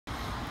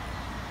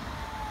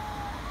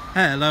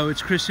Hello,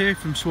 it's Chris here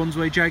from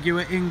Swansway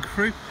Jaguar in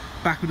Crewe,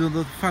 back with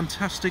another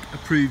fantastic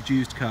approved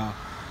used car.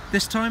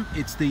 This time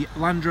it's the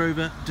Land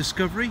Rover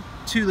Discovery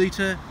 2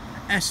 litre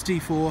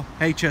ST4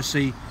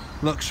 HSE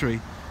Luxury.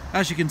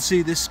 As you can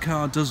see, this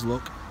car does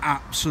look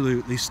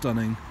absolutely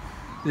stunning.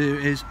 There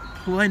is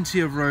plenty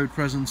of road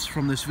presence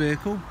from this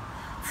vehicle,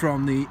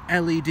 from the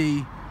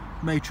LED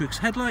matrix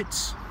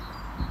headlights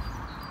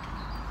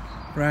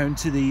round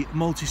to the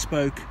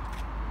multi-spoke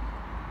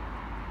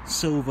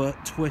silver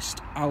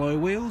twist alloy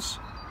wheels.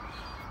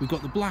 We've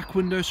got the black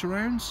window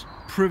surrounds,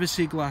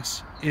 privacy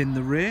glass in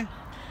the rear,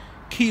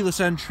 keyless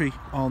entry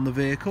on the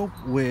vehicle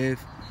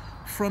with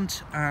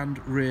front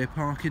and rear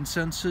parking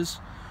sensors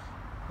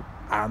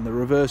and the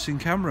reversing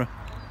camera.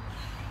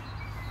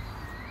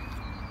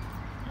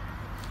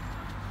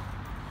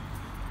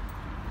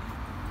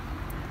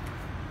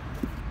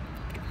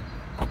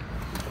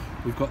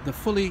 We've got the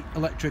fully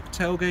electric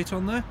tailgate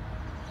on there,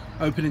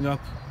 opening up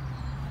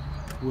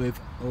with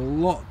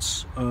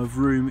lots of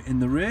room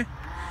in the rear.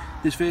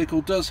 This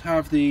vehicle does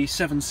have the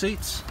 7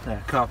 seats.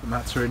 Carpet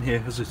mats are in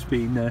here as it's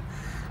been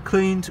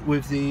cleaned,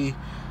 with the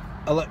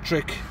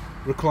electric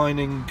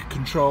reclining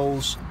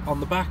controls on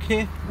the back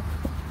here.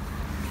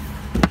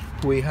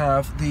 We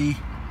have the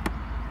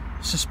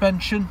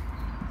suspension,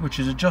 which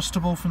is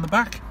adjustable from the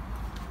back,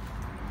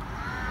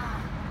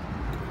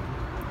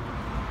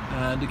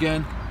 and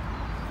again,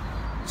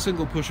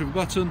 single push of a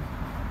button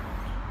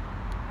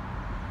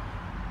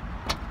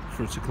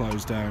for it to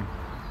close down.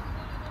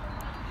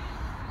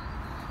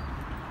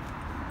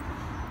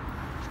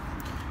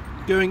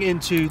 Going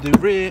into the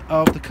rear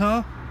of the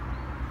car,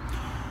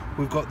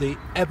 we've got the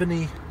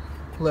ebony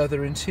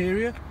leather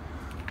interior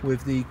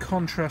with the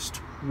contrast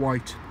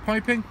white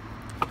piping,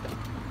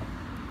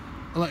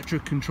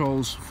 electric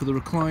controls for the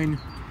recline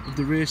of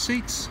the rear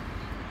seats,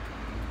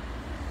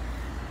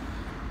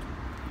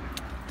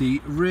 the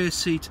rear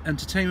seat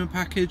entertainment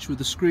package with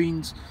the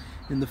screens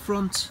in the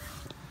front,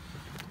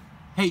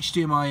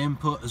 HDMI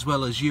input as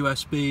well as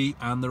USB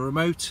and the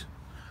remote,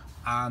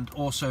 and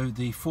also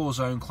the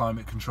 4-zone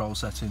climate control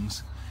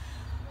settings.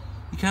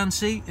 You can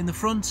see in the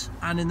front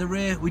and in the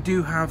rear we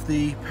do have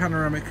the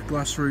panoramic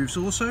glass roofs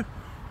also.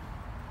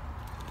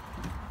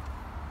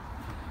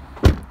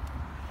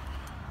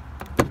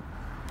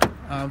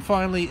 And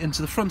finally,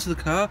 into the front of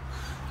the car,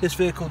 this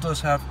vehicle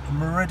does have a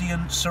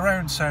Meridian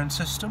surround sound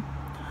system,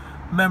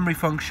 memory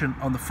function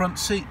on the front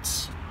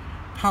seats,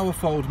 power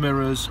fold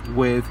mirrors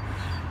with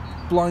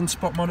blind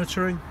spot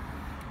monitoring,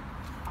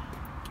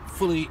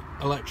 fully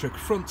electric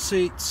front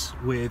seats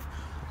with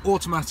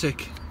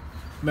automatic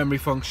memory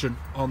function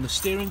on the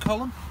steering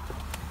column,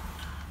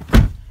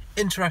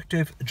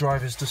 interactive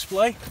driver's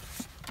display,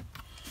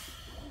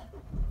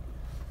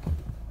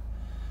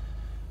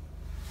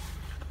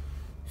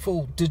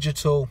 full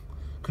digital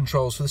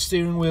controls for the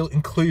steering wheel,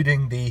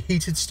 including the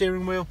heated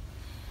steering wheel,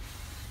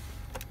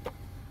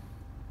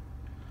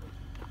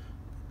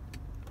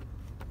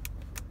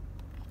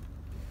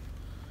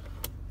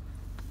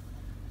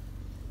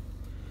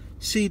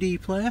 CD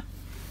player,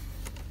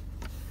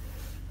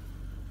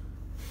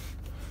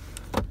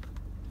 get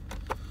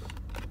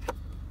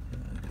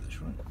this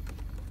right.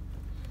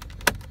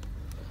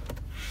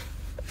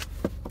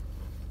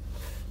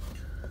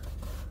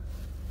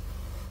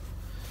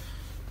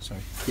 Sorry,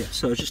 yeah,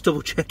 so I was just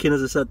double checking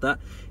as I said that.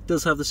 It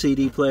does have the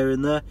CD player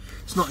in there.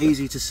 It's not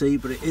easy to see,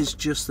 but it is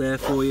just there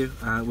for you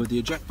with the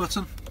eject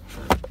button.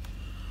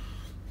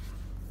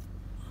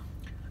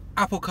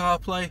 Apple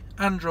CarPlay,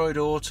 Android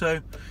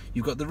Auto.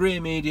 You've got the rear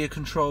media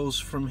controls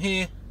from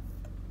here.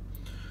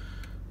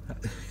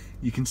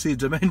 You can see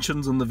the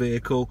dimensions on the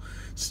vehicle.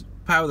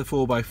 Power the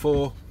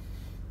 4x4,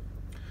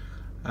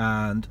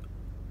 and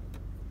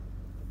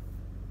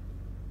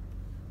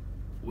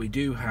we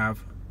do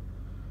have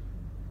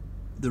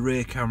the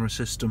rear camera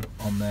system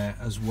on there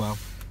as well.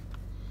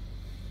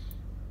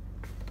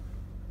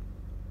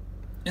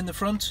 In the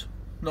front,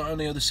 not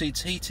only are the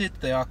seats heated,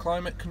 they are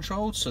climate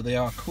controlled, so they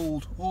are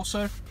cooled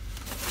also.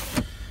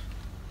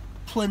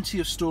 Plenty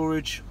of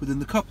storage within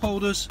the cup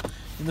holders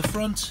in the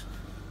front,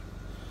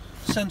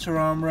 centre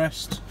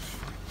armrest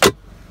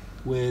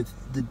with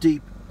the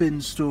deep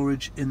bin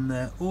storage in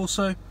there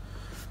also,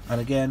 and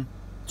again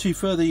 2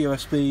 further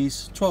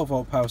USBs,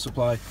 12-volt power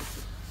supply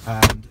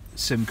and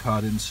SIM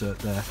card insert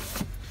there.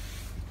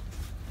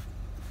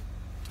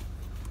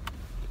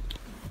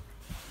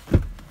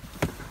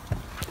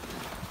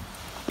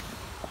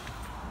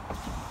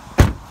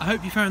 I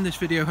hope you found this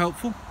video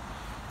helpful.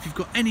 If you've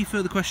got any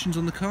further questions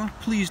on the car,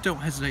 please don't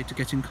hesitate to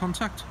get in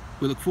contact.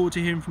 We look forward to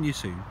hearing from you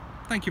soon.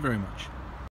 Thank you very much.